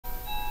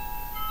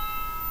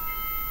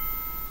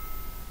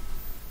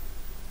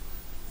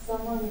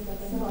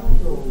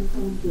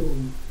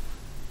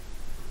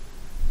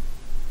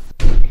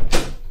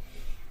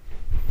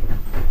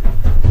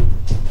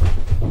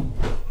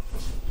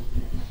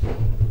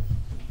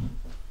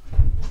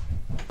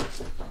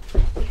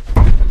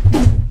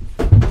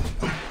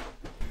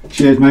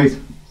Cheers, mate.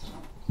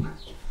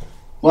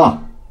 What?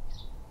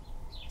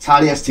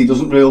 Tally ST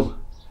doesn't rule.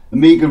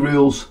 Amiga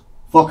rules.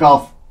 Fuck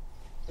off.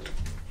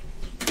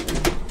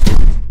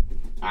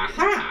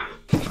 Aha!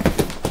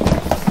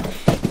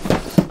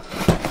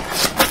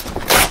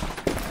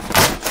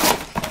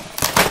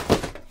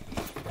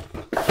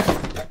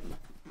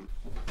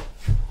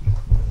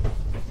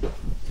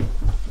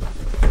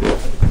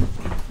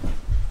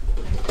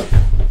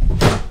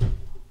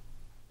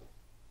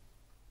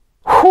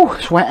 Whew,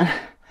 sweating.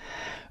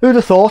 Who'd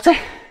have thought it?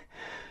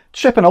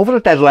 Tripping over a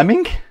dead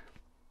lemming.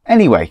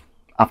 Anyway,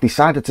 I've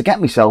decided to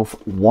get myself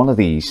one of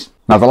these.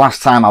 Now, the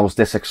last time I was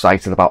this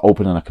excited about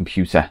opening a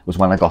computer was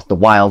when I got the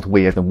wild,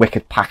 weird and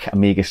wicked pack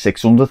Amiga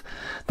 600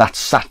 that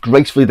sat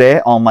gracefully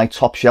there on my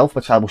top shelf,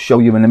 which I will show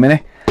you in a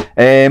minute.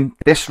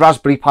 This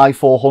Raspberry Pi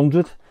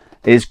 400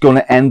 is going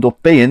to end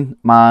up being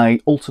my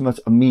ultimate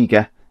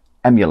Amiga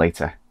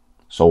emulator.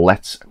 So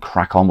let's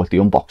crack on with the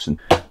unboxing.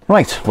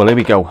 Right, well, here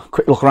we go.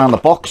 Quick look around the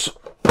box.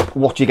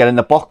 What you get in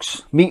the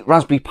box: meet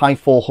Raspberry Pi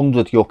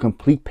 400, your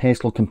complete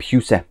personal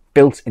computer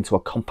built into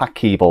a compact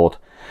keyboard,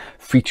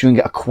 featuring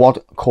a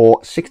quad-core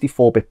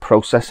 64-bit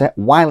processor,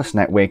 wireless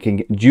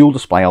networking, dual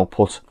display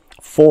output,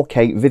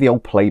 4K video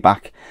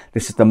playback.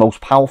 This is the most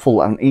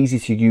powerful and easy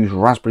to use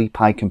Raspberry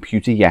Pi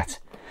computer yet.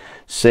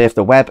 Surf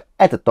the web,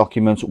 edit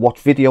documents,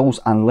 watch videos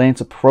and learn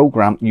to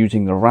program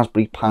using the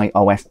Raspberry Pi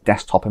OS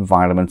desktop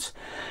environment.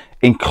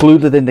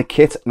 Included in the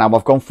kit, now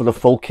I've gone for the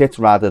full kit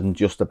rather than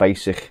just a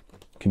basic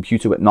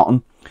computer with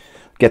nothing.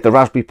 Get the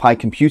Raspberry Pi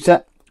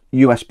computer,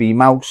 USB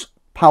mouse,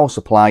 power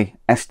supply,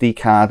 SD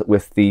card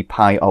with the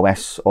Pi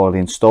OS already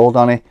installed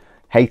on it,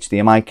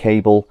 HDMI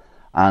cable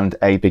and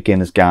a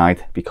beginner's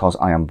guide because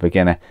I am a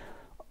beginner.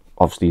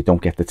 Obviously you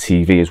don't get the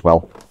TV as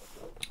well.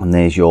 And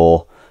there's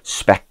your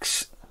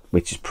specs,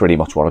 which is pretty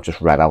much what I just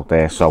read out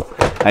there. So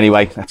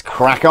anyway, let's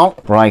crack on.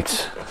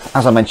 Right,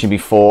 as I mentioned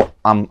before,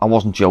 I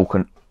wasn't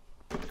joking.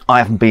 I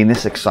haven't been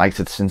this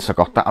excited since I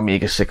got that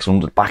Amiga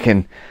 600 back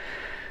in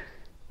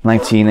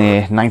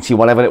 1990,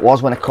 whatever it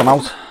was when it came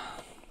out.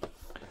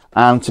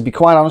 And to be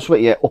quite honest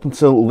with you, up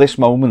until this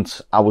moment,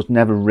 I was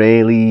never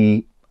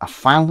really a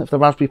fan of the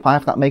Raspberry Pi,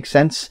 if that makes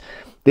sense.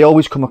 They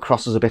always come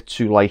across as a bit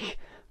too like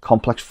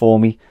complex for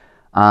me,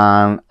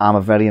 and I'm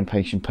a very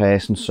impatient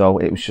person, so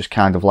it was just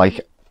kind of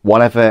like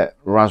whatever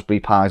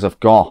Raspberry Pis I've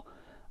got,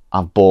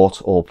 I've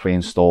bought or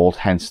pre-installed,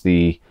 hence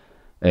the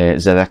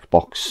ZX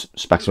Box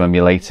Spectrum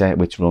emulator,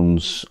 which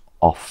runs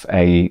off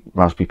a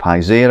Raspberry Pi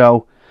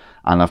Zero,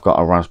 and I've got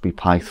a Raspberry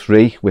Pi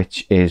 3,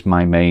 which is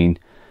my main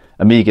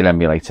Amiga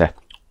emulator.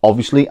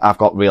 Obviously, I've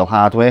got real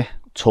hardware,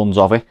 tons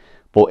of it,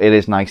 but it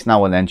is nice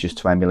now and then just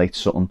to emulate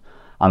something.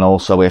 And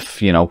also,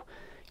 if you know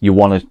you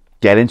want to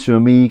get into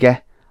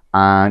Amiga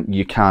and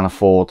you can't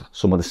afford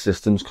some of the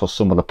systems, because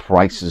some of the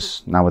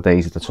prices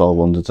nowadays at the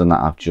 1200s and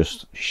that have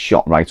just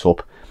shot right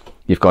up,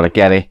 you've got to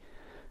get it.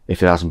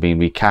 If it hasn't been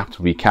recapped,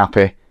 recap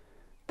it.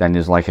 Then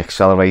there's like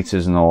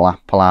accelerators and all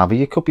that palaver.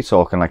 You could be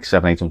talking like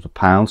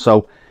 £700–800.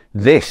 So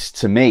this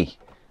to me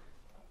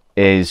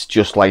is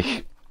just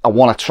like, I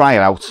want to try it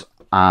out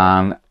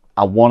and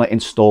I want to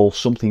install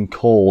something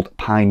called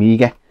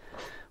pimiga,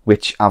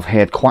 which I've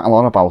heard quite a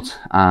lot about,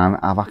 and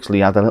I've actually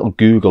had a little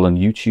Google and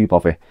YouTube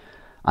of it,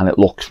 and it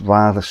looks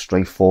rather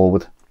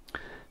straightforward.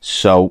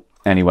 So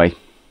anyway,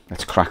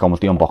 let's crack on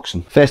with the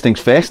unboxing. First things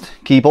first,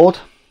 keyboard,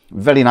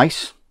 very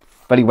nice,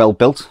 very well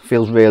built,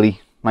 feels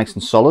really nice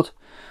and solid.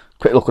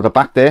 Quick look at the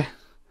back there,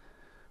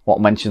 what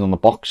I mentioned on the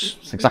box,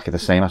 it's exactly the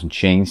same, hasn't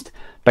changed.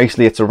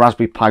 Basically it's a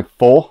Raspberry Pi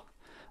 4.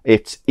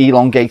 It's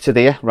elongated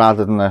here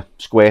rather than the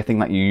square thing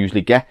that you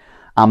usually get.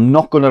 I'm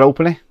not going to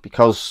open it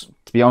because,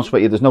 to be honest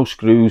with you, there's no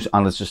screws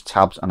and there's just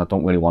tabs, and I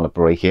don't really want to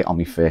break it on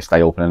my first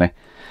day opening it.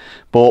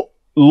 But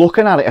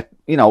looking at it,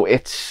 you know,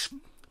 it's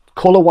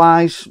colour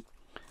wise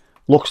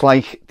looks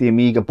like the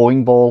Amiga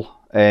Boing Ball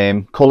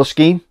colour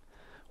scheme,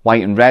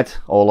 white and red,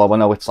 although I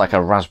know it's like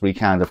a raspberry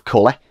kind of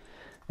colour.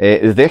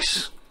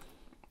 This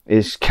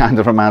is kind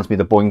of reminds me of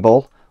the Boing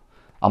Ball.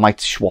 I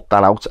might swap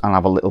that out and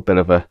have a little bit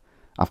of a,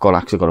 I've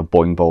actually got a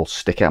Boing Ball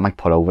sticker I might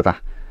put over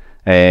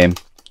that.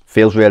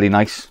 Feels really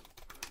nice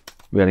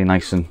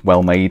and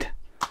well made.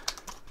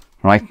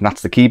 Right, and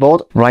that's the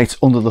keyboard. Right,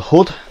 under the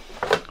hood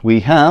we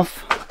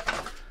have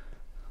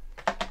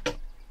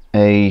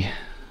a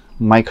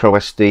micro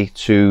SD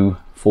to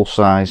full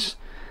size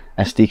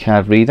SD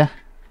card reader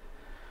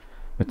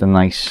with the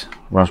nice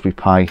Raspberry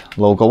Pi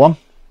logo on.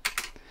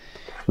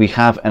 We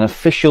have an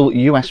official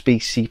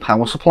USB-C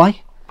power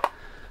supply,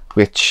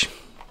 which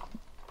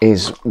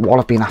is what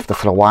I've been after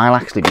for a while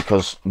actually,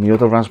 because my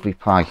other Raspberry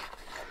Pi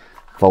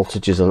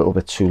voltage is a little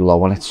bit too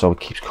low on it, so it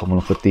keeps coming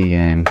up with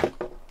the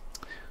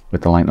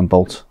lightning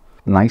bolt.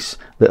 Nice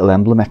little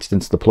emblem etched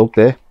into the plug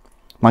there.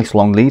 Nice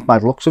long lead by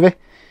the looks of it.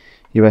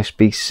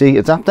 USB-C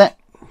adapter.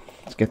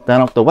 Let's get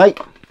that out the way.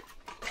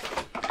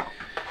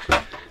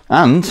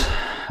 And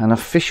an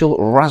official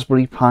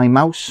Raspberry Pi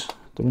mouse.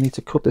 Do we need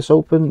to cut this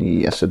open?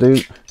 Yes, I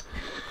do.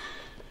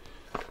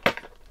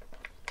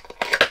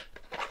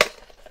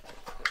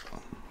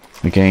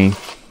 Again,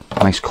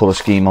 nice colour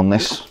scheme on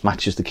this,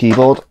 matches the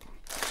keyboard.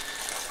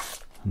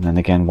 And then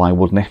again, why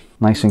wouldn't it?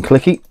 Nice and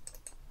clicky.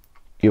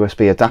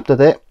 USB adapter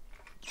there.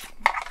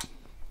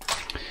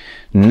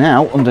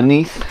 Now,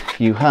 underneath,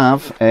 you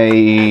have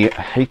a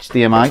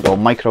HDMI or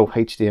micro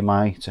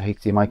HDMI to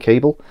HDMI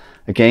cable.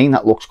 Again,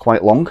 that looks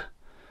quite long.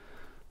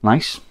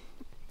 Nice.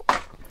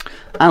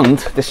 And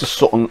this is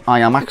something I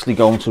am actually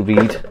going to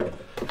read,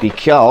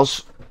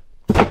 because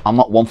I'm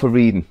not one for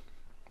reading,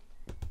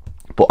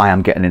 but I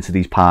am getting into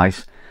these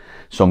pies,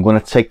 so I'm going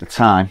to take the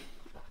time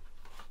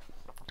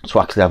to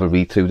actually have a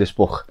read through this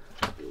book.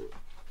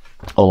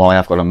 Although I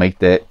have got a mate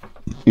there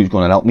who's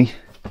going to help me.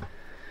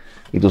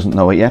 He doesn't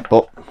know it yet,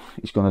 but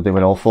he's going to do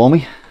it all for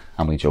me.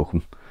 I'm only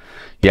joking.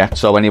 Yeah,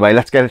 so anyway,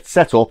 let's get it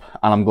set up,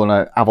 and I'm going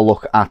to have a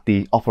look at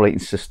the operating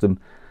system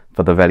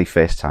for the very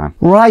first time.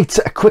 Right,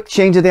 a quick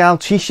change of the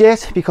old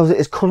t-shirt, because it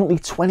is currently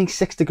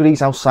 26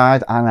 degrees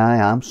outside and I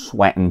am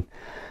sweating.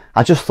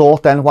 I just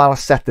thought then, while I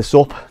set this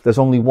up, there's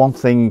only one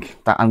thing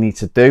that I need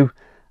to do,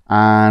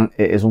 and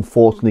it is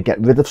unfortunately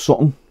get rid of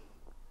something,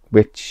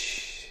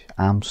 which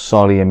I'm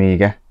sorry,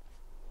 Amiga.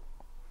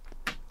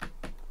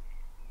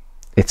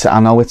 I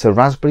know it's a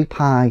Raspberry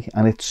Pi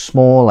and it's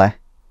smaller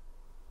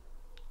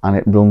and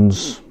it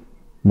runs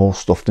more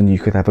stuff than you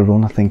could ever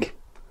run, I think.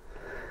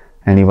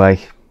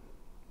 Anyway,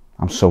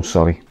 I'm so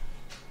sorry.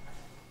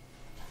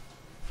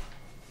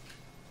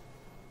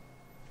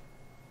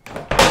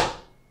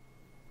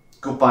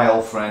 Goodbye,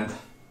 old friend.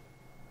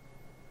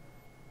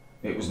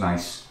 It was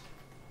nice.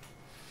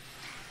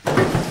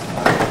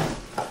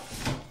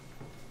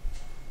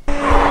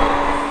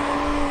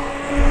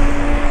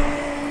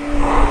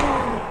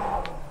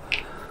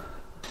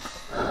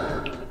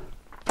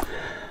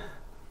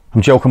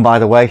 I'm joking, by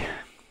the way.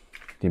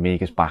 The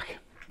Amiga's back.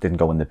 Didn't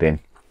go in the bin.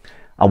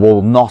 I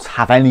will not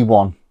have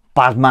anyone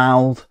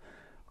bad-mouthed,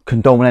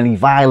 condone any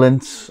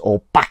violence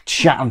or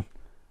back-chatting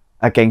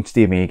against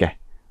the Amiga.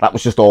 That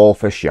was just all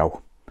for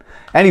show.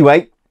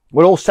 Anyway,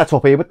 we're all set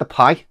up here with the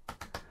Pi,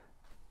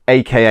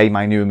 aka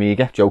my new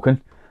Amiga. Joking.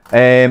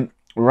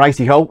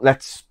 Righty-ho,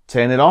 let's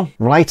turn it on.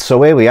 Right,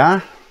 so here we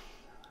are.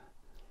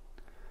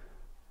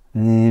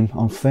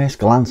 On first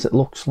glance, it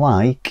looks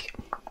like,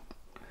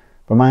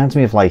 reminds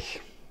me of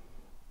like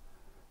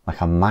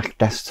a Mac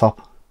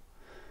desktop,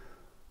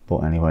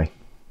 but anyway.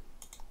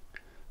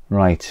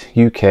 Right,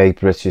 UK,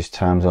 British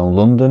time zone,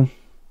 London.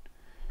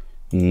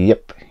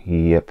 Yep,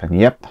 and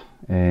yep.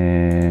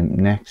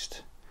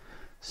 Next,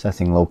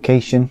 setting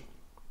location.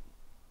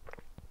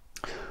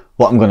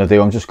 What I'm going to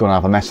do, I'm just going to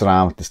have a mess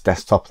around with this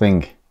desktop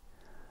thing,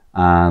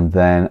 and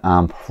then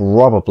I'm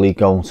probably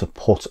going to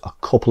put a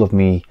couple of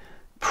me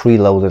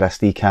preloaded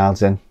SD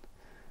cards in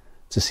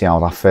to see how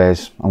that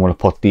fares. I'm going to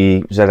put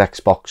the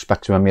ZXbox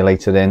Spectrum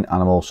emulator in,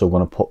 and I'm also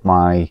going to put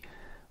my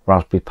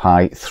Raspberry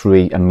Pi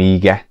 3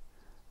 Amiga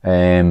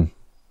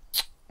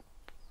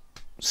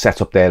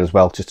set up there as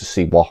well, just to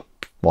see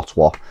what's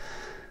what.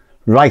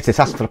 Right, it's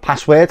asked for a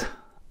password.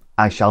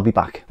 I shall be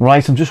back.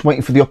 Right, I'm just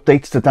waiting for the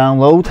updates to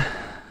download.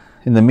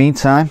 In the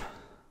meantime,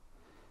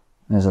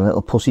 there's a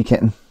little pussy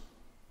kitten.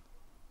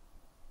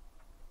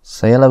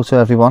 Say hello to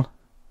everyone.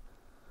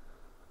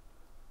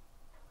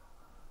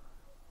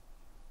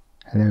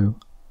 Hello.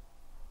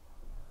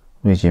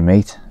 Where's your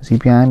mate? Is he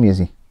behind me, is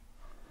he?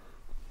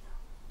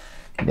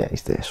 Yeah,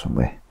 he's there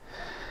somewhere.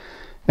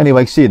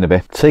 Anyway, see you in a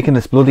bit. Taking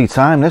this bloody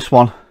time, this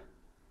one.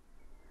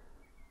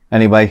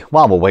 Anyway,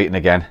 while we're waiting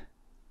again,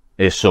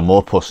 here's some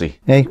more pussy.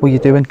 Hey, what you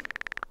doing?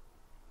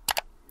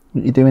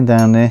 What you doing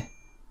down there?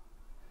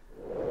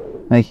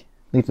 Hey,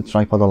 leave the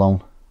tripod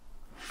alone.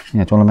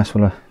 Yeah, do you want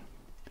to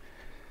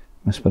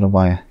mess with a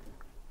wire?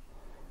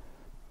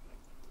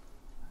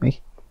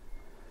 Hey.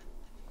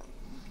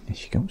 There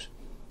she goes.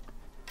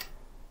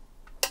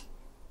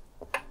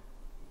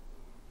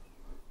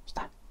 What's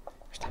that?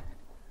 What's that?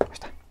 What's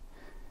that?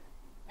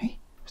 Hey,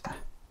 what's that?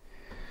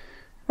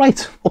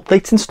 Right,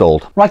 updates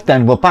installed. Right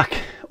then, we're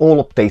back,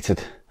 all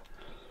updated.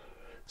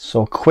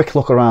 So a quick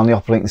look around the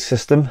operating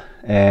system,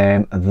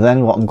 and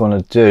then what I'm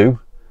going to do,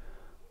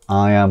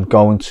 I am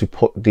going to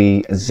put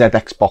the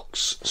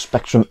ZXbox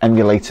Spectrum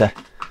emulator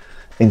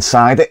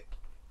inside it.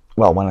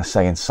 Well, when I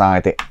say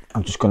inside it,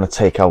 I'm just going to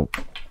take out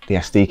the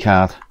SD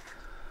card,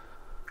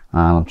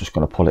 and I'm just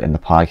going to put it in the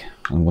Pi.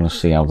 I'm going to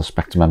see how the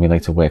Spectrum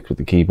emulator works with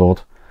the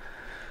keyboard.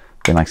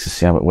 Be nice to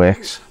see how it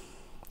works.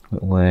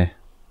 Little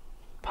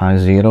Pi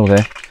 0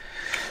 there.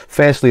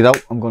 Firstly though,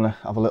 I'm going to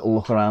have a little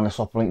look around this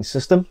operating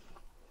system.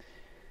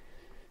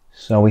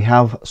 So we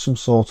have some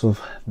sort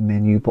of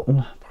menu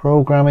button.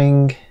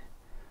 Programming,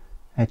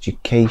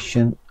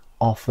 education,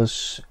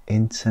 office,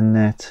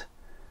 internet,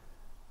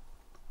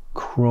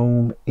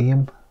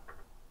 Chromium,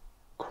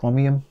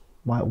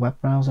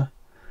 web browser,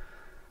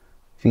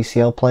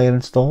 VCL player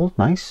installed,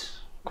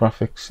 nice.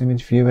 Graphics,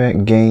 image viewer,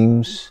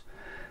 games,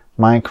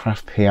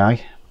 Minecraft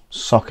PI,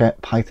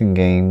 socket, Python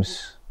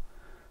games,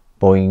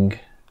 Boeing,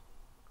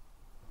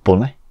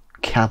 Bunny,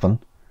 cavern,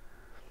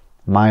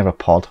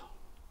 Myropod,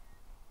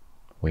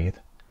 weird,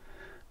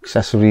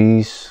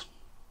 accessories,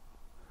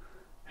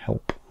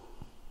 help,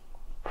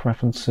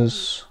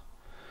 preferences,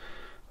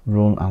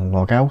 run and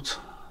log out.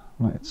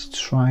 Let's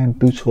try and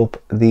boot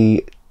up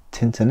the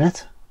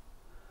Tinternet.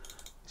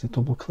 Is it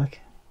double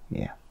click?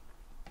 Yeah.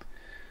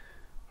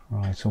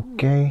 Right,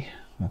 okay,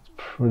 that's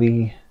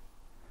pretty,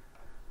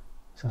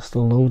 is that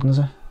still loading, is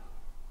it?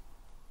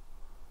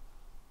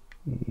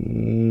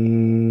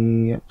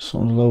 Yep,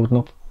 something's loading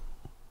up.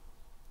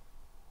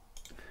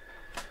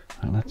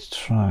 Right, let's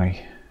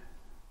try.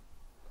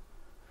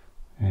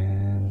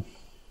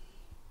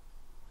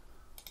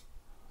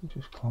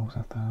 Just close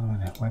that down a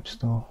minute. Web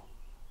store.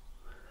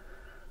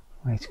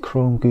 Right,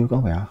 Chrome,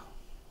 Google, there.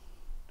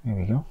 There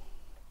we go.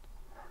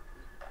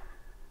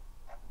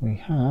 We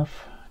have,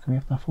 can we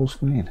have that full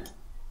screen?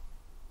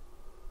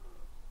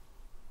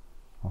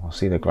 Oh, I'll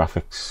see the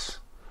graphics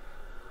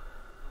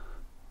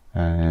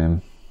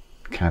kind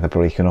of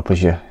breaking up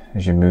as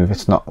you move.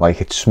 It's not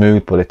like it's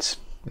smooth, but it's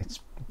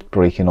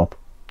breaking up.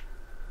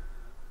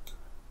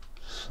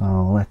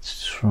 So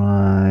let's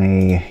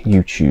try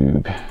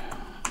YouTube.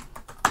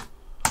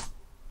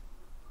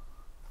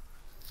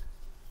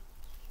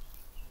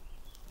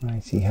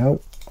 Righty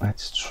ho,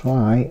 let's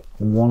try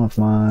one of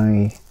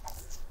my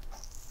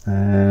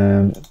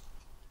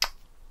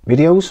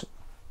videos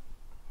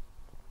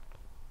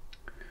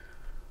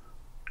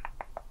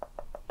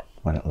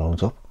when it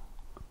loads up.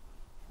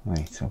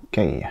 Right,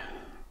 okay.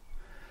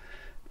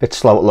 Bit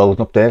slow at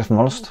loading up there, if I'm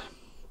honest.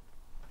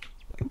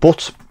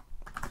 But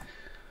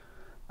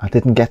I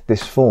didn't get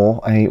this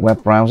for a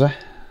web browser.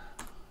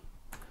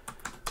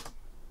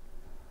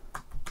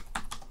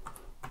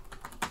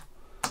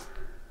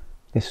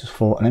 This is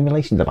for an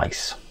emulation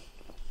device.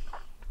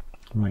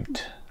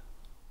 Right.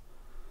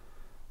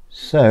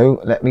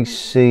 So let me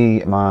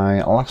see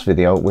my last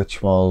video,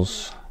 which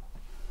was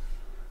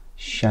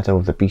Shadow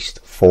of the Beast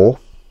 4.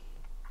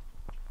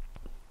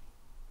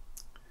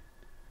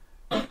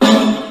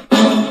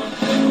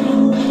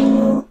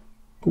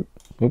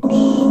 Oops.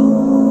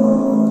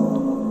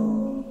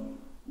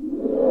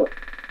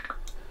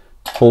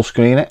 Full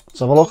screen it, let's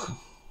have a look.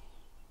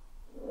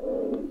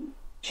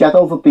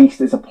 Shadow of the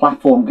Beast is a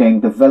platform game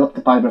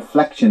developed by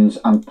Reflections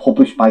and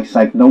published by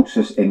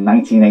Psygnosis in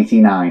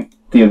 1989.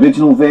 The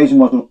original version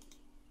was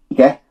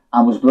Amiga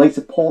and was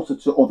later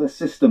ported to other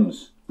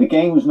systems. The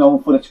game was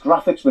known for its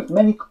graphics with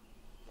many...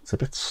 It's a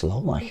bit slow,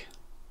 like.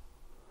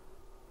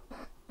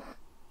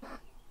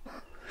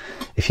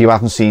 If you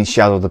haven't seen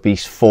Shadow of the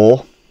Beast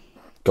 4,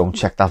 go and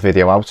check that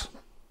video out.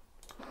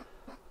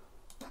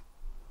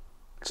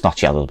 It's not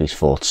Shadow of the Beast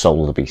 4, it's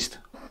Soul of the Beast.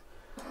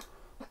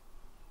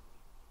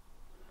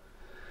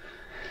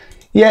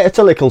 Yeah, it's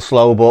a little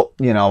slow, but,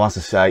 you know, as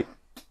I say,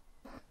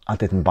 I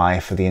didn't buy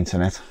it for the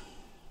internet.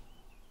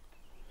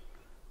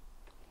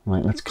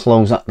 Right, let's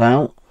close that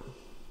down.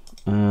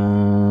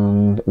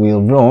 And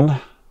we'll run,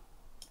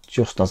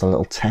 just as a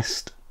little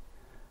test,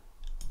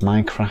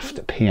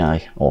 Minecraft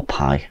PI, or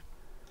Pi.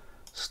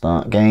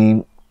 Start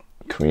game,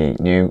 create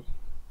new.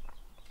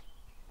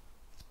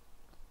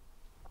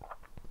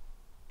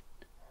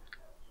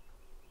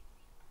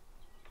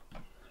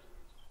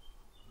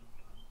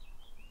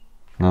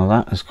 Now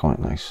that is quite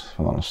nice, if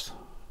I'm honest.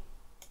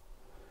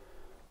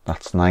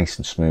 That's nice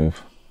and smooth.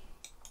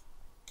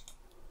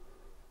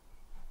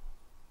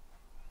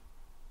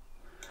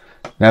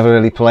 Never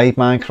really played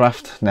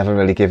Minecraft, never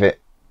really give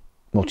it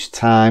much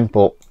time,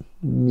 but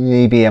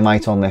maybe I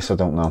might on this, I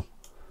don't know.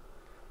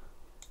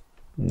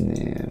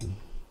 Yeah.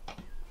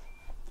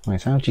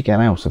 Right, how do you get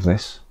out of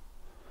this?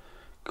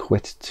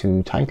 Quit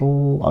to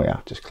title. Oh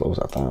yeah, just close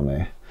that down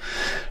there.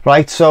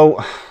 Right,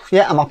 so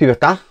yeah, I'm happy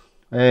with that.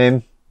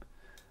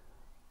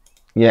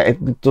 Yeah,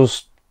 it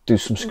does do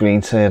some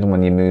screen turning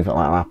when you move it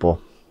like that, but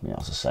yeah,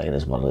 as I say, it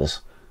is what it is.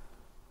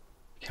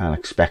 Can't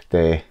expect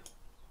a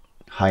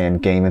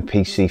high-end gaming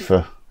PC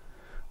for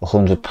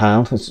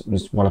 £100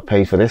 is what I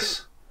paid for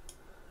this.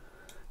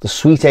 The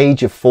sweet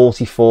age of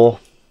 44,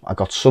 I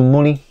got some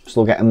money,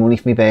 still getting money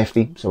for my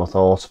birthday, so I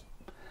thought,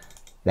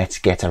 let's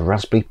get a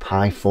Raspberry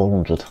Pi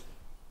 400.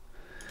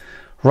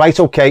 Right,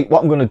 okay,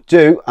 what I'm going to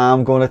do,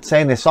 I'm going to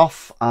turn this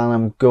off and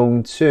I'm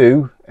going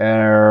to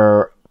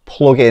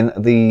plug in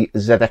the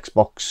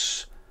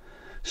ZXbox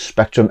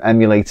Spectrum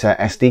Emulator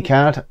SD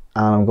card,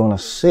 and I'm going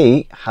to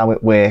see how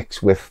it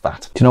works with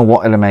that. Do you know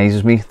what, it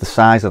amazes me, the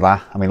size of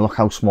that. I mean, look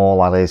how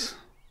small that is,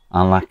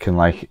 and that can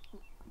like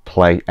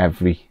play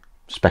every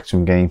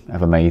Spectrum game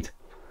ever made.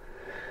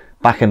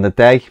 Back in the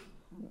day,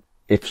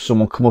 if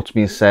someone come up to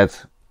me and said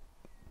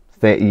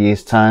 30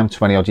 years time,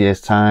 20 odd years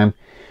time,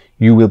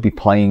 you will be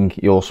playing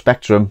your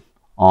Spectrum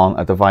on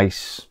a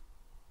device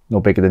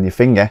no bigger than your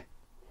finger,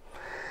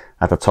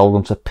 I'd have told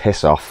them to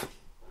piss off.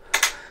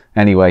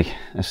 Anyway,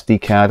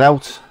 SD card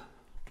out,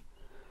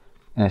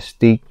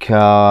 SD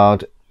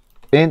card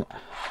in,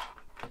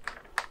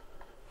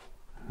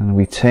 and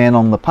we turn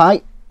on the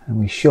Pi, and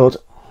we should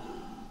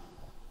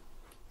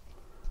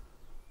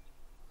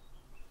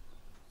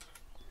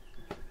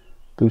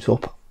boot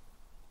up.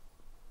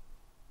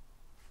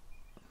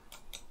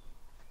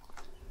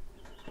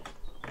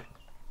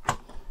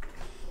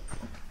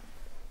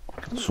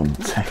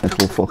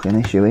 fucking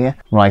issue here.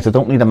 Right, I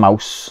don't need a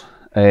mouse.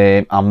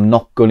 I'm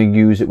not going to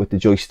use it with the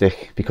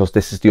joystick because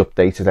this is the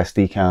updated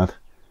SD card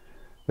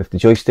with the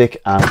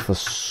joystick, and for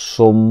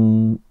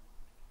some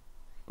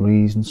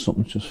reason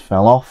something just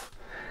fell off.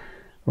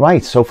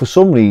 Right, so for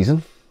some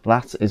reason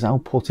that is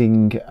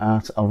outputting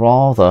at a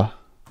rather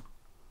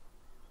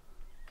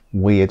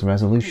weird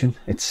resolution.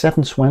 It's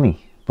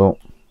 720, but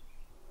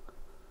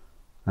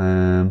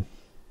let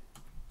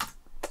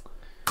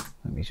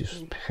me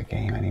just pick a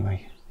game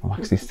anyway. I'll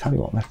actually tell you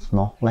what,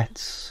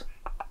 let's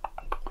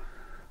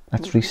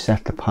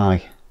reset the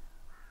Pi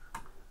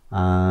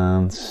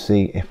and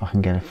see if I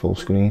can get it full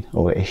screen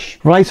or ish.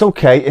 Right,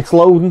 okay, it's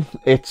loading.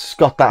 It's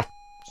got that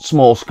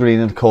small screen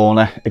in the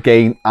corner.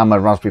 Again, I'm a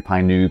Raspberry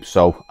Pi noob,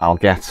 so I'll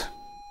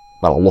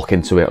look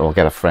into it, or I'll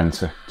get a friend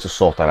to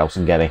sort that out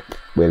and get it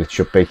where it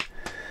should be.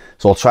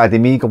 So I'll try the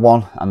Amiga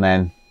one and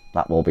then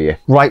that will be it.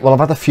 Right, well, I've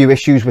had a few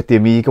issues with the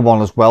Amiga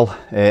one as well.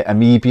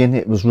 Amibian,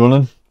 it was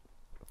running.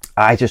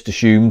 I just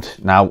assumed,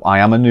 now I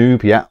am a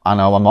noob, yeah, I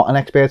know I'm not an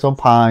expert on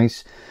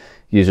Pis.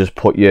 You just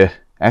put your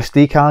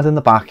SD card in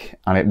the back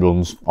and it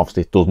runs.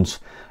 Obviously it doesn't.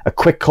 A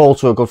quick call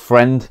to a good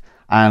friend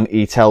and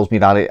he tells me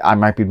that I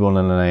might be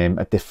running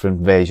a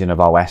different version of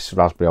OS,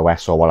 Raspberry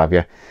OS or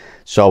whatever.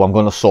 So I'm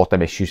going to sort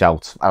them issues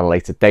out at a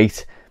later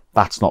date.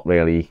 That's not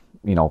really,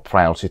 you know,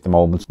 priority at the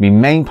moment. My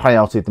main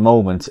priority at the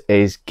moment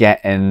is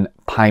getting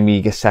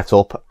Pimiga set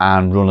up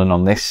and running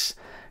on this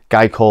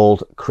guy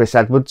called Chris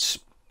Edwards,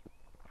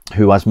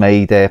 who has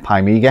made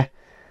Pimiga.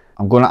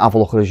 I'm going to have a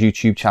look at his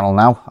YouTube channel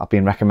now. I've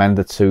been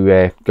recommended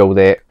to go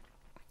there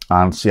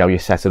and see how you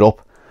set it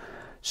up.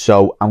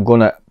 So I'm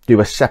going to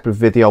do a separate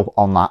video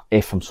on that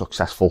if I'm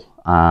successful,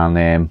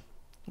 and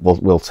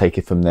we'll take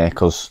it from there,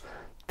 because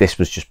this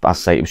was just, as I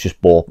say, it was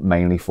just bought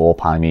mainly for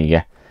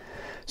Pimiga.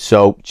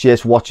 So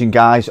cheers for watching,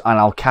 guys, and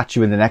I'll catch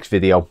you in the next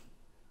video.